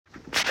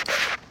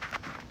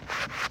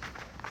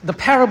The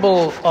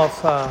parable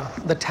of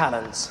the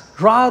talents,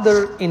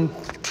 rather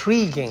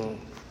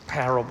intriguing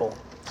parable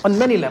on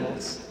many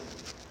levels.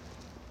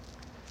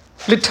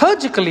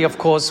 Liturgically, of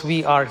course,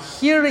 we are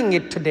hearing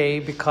it today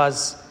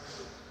because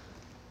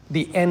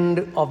the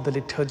end of the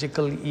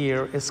liturgical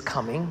year is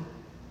coming.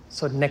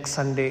 So next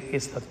Sunday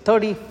is the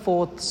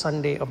 34th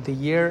Sunday of the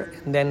year,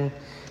 and then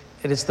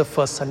it is the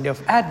first Sunday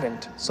of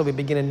Advent. So we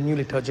begin a new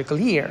liturgical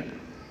year.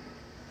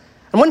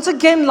 And once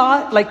again,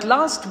 like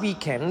last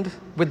weekend,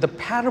 with the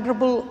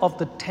parable of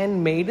the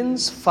 10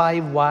 maidens,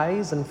 5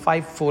 wise and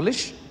 5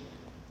 foolish,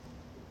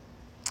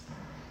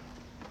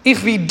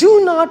 if we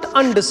do not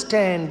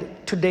understand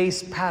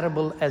today's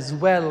parable as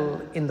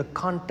well in the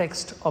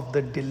context of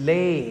the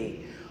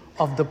delay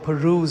of the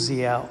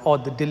parousia or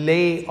the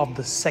delay of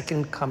the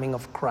second coming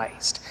of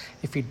Christ,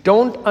 if we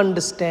don't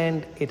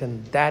understand it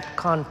in that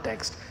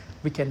context,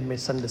 we can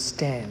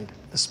misunderstand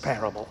this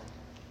parable.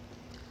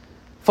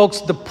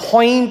 Folks, the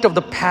point of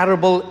the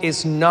parable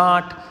is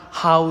not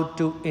how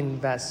to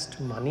invest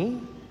money.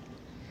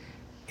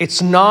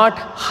 It's not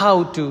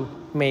how to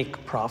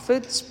make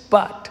profits,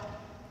 but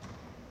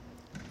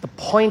the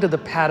point of the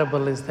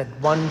parable is that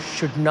one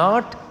should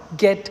not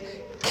get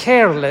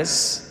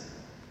careless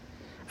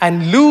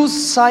and lose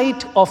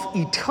sight of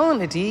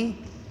eternity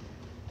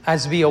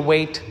as we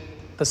await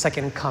the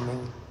second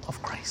coming of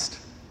Christ.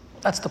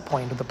 That's the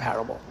point of the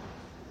parable.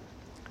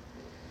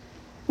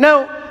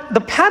 Now,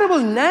 the parable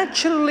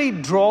naturally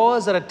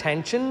draws our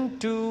attention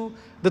to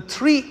the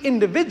 3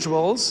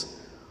 individuals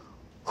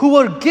who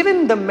were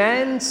given the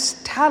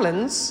man's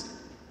talents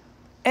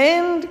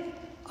and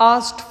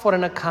asked for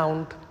an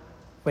account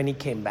when he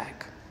came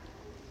back.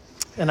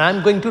 And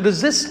I'm going to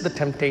resist the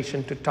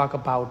temptation to talk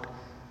about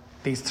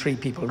these 3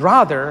 people.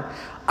 Rather,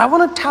 I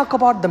want to talk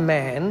about the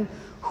man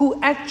who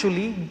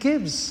actually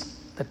gives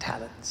the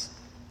talents.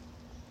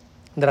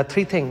 And there are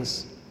 3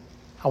 things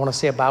I want to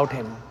say about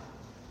him.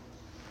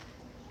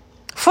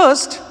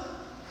 First,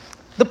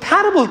 the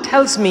parable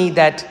tells me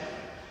that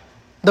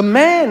the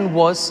man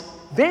was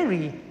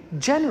very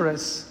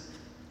generous.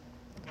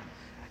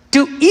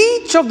 To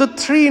each of the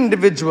 3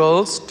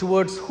 individuals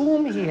towards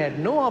whom he had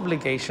no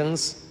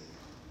obligations,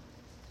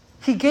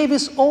 he gave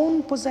his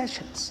own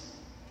possessions.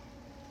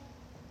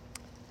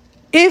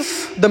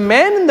 If the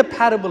man in the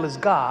parable is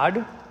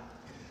God,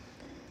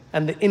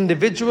 and the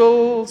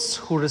individuals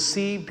who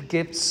received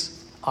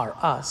gifts are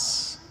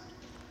us,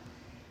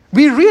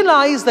 we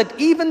realize that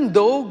even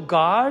though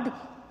God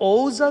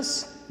owes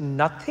us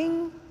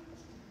nothing,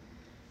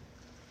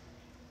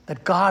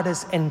 that God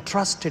has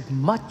entrusted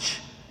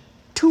much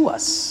to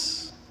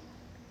us.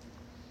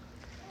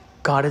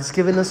 God has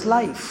given us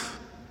life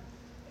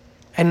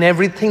and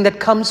everything that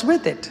comes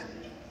with it.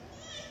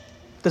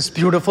 This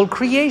beautiful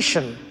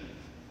creation.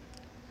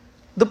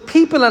 The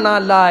people in our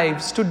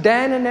lives, to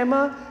Dan and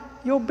Emma,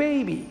 your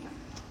baby.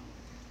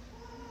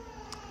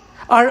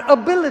 Our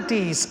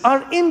abilities,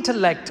 our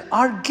intellect,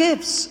 our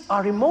gifts,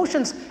 our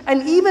emotions,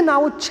 and even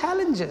our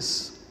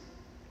challenges.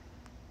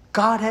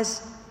 God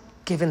has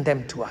given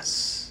them to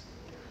us.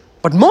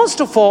 But most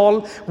of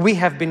all, we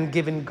have been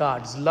given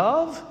God's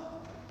love,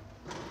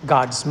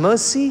 God's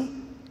mercy,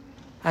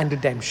 and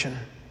redemption.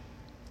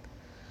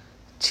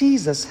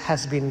 Jesus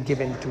has been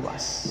given to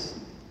us.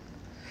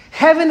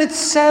 Heaven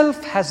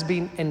itself has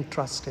been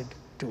entrusted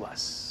to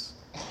us.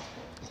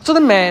 So the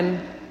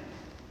man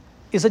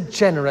is a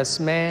generous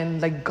man,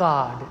 like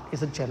God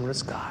is a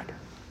generous God.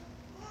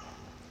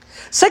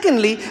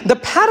 Secondly, the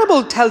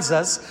parable tells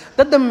us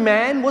that the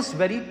man was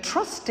very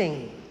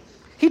trusting.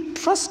 He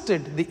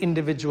trusted the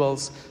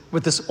individuals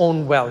with his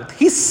own wealth.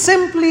 He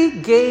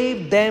simply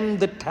gave them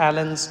the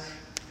talents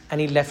and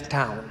he left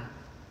town.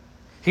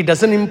 He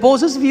doesn't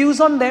impose his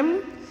views on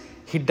them.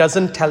 He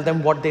doesn't tell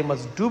them what they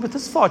must do with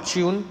his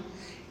fortune.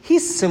 He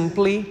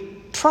simply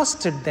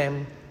trusted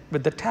them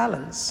with the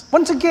talents.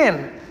 Once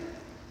again,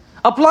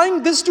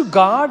 applying this to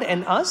God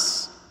and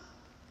us,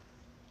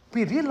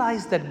 we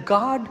realize that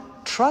God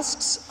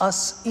trusts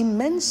us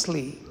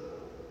immensely.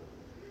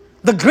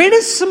 The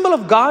greatest symbol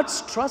of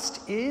God's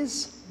trust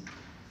is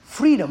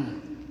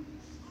freedom.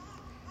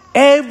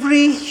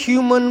 Every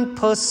human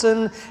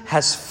person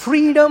has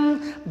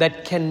freedom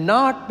that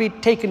cannot be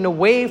taken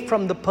away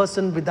from the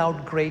person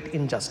without great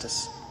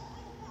injustice.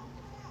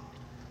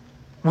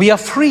 We are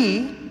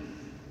free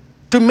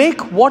to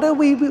make whatever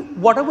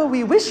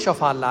we wish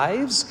of our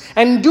lives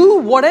and do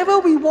whatever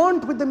we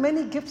want with the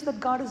many gifts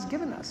that God has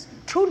given us.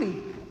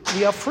 Truly,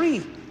 we are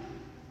free.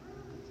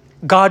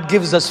 God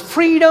gives us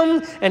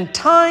freedom and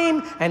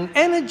time and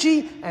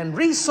energy and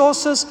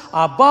resources,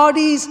 our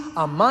bodies,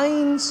 our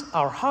minds,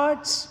 our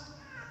hearts.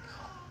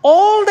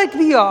 All that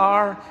we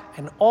are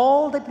and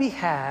all that we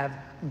have,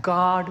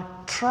 God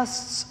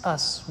trusts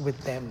us with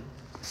them.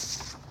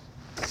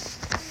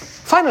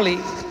 Finally,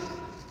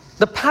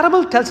 the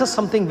parable tells us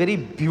something very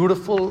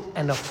beautiful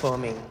and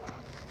affirming.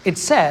 It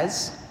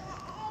says,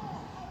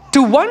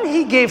 to one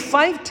he gave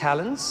 5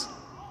 talents,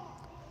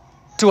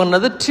 to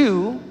another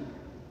 2,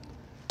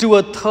 to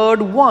a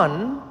third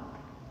 1,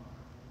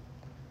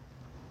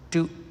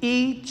 to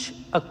each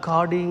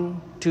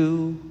according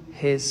to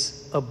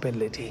his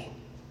ability.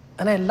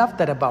 And I love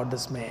that about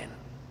this man.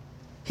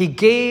 He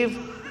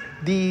gave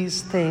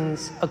these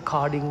things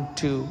according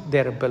to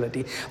their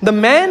ability. The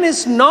man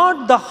is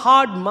not the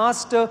hard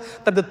master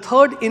that the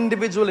third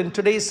individual in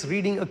today's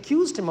reading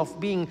accused him of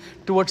being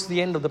towards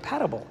the end of the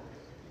parable.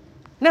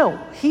 No,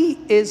 he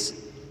is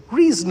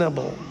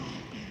reasonable.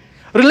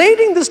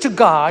 Relating this to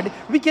God,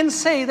 we can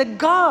say that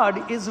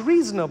God is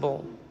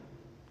reasonable.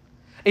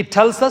 It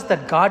tells us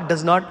that God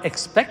does not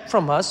expect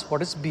from us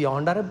what is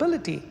beyond our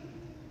ability.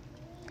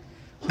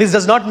 This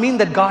does not mean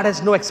that God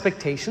has no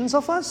expectations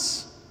of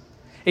us.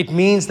 It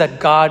means that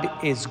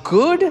God is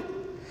good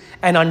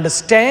and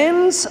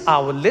understands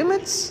our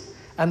limits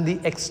and the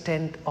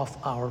extent of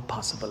our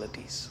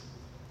possibilities.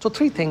 So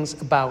 3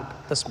 things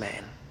about this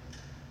man.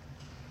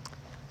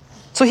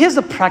 So here's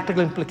the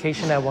practical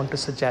implication I want to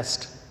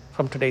suggest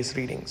from today's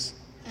readings.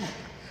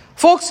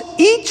 Folks,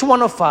 each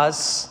one of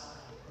us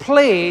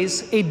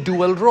plays a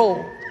dual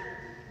role.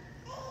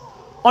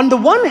 On the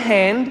one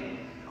hand,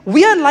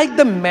 we are like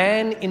the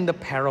man in the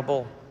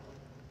parable.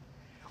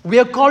 We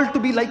are called to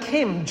be like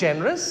him,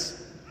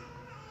 generous,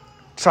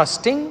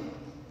 trusting,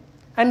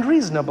 and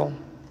reasonable.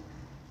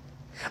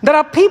 There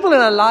are people in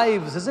our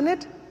lives, isn't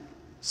it?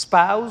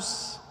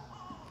 Spouse,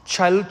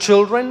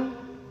 children,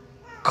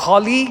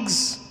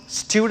 colleagues,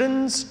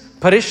 students,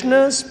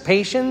 parishioners,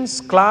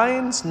 patients,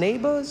 clients,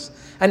 neighbors,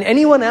 and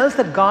anyone else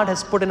that God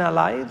has put in our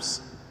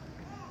lives.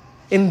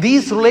 In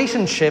these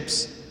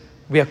relationships,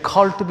 we are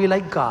called to be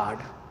like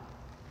God.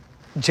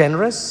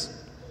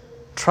 Generous,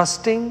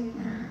 trusting,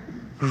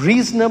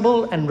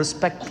 reasonable, and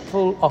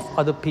respectful of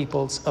other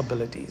people's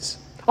abilities.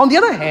 On the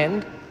other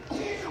hand,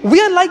 we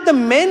are like the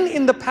men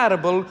in the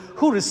parable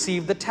who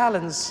received the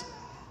talents.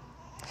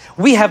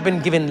 We have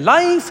been given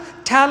life,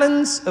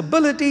 talents,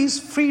 abilities,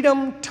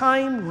 freedom,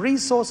 time,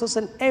 resources,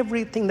 and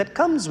everything that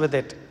comes with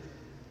it.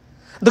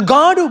 The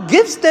God who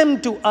gives them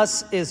to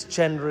us is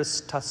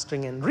generous,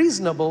 trusting, and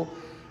reasonable.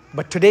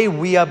 But today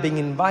we are being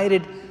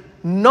invited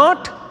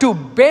not to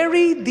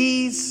bury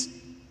these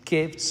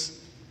gifts,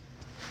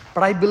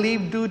 but I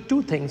believe do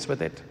 2 things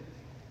with it.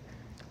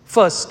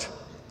 First,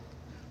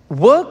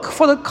 work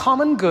for the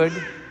common good,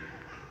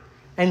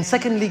 and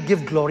secondly,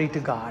 give glory to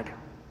God.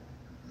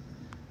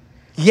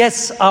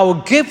 Yes,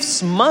 our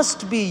gifts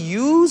must be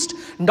used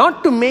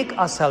not to make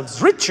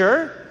ourselves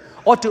richer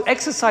or to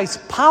exercise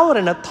power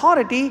and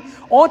authority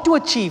or to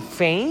achieve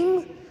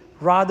fame.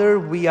 Rather,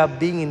 we are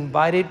being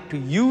invited to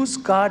use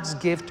God's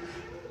gift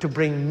to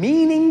bring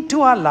meaning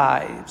to our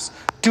lives,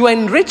 to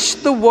enrich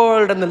the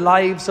world and the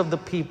lives of the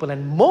people,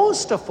 and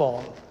most of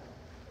all,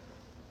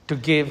 to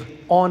give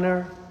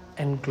honor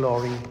and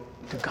glory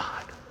to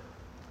God.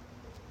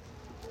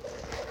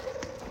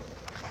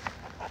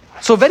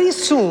 So very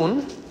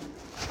soon,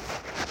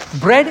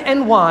 bread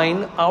and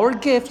wine, our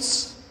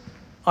gifts,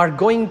 are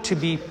going to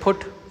be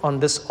put on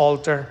this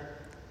altar.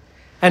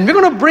 And we're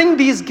going to bring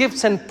these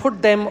gifts and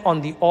put them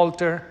on the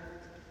altar.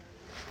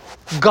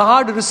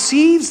 God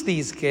receives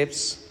these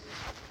gifts.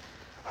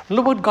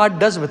 Look what God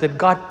does with it.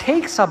 God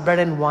takes our bread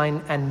and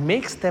wine and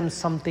makes them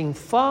something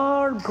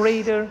far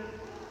greater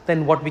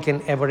than what we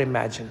can ever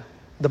imagine.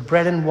 The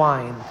bread and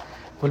wine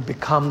will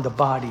become the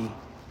body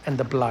and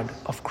the blood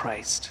of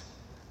Christ.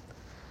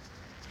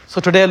 So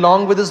today,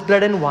 along with this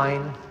bread and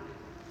wine,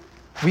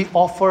 we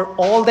offer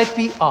all that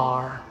we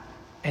are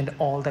and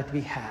all that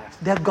we have.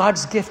 They are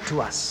God's gift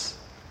to us.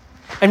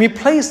 And we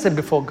place them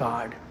before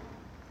God.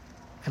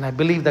 And I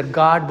believe that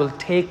God will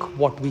take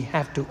what we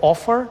have to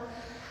offer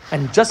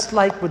and, just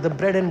like with the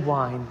bread and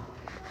wine,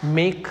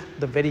 make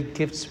the very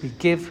gifts we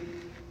give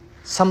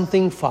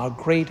something far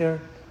greater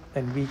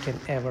than we can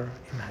ever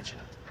imagine.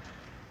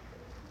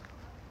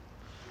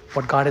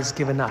 What God has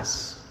given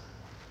us,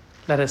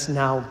 let us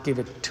now give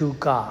it to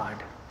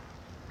God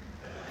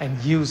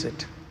and use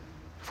it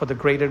for the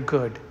greater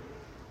good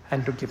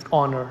and to give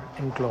honor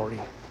and glory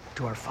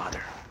to our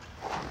Father.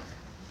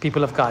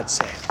 People of God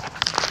say,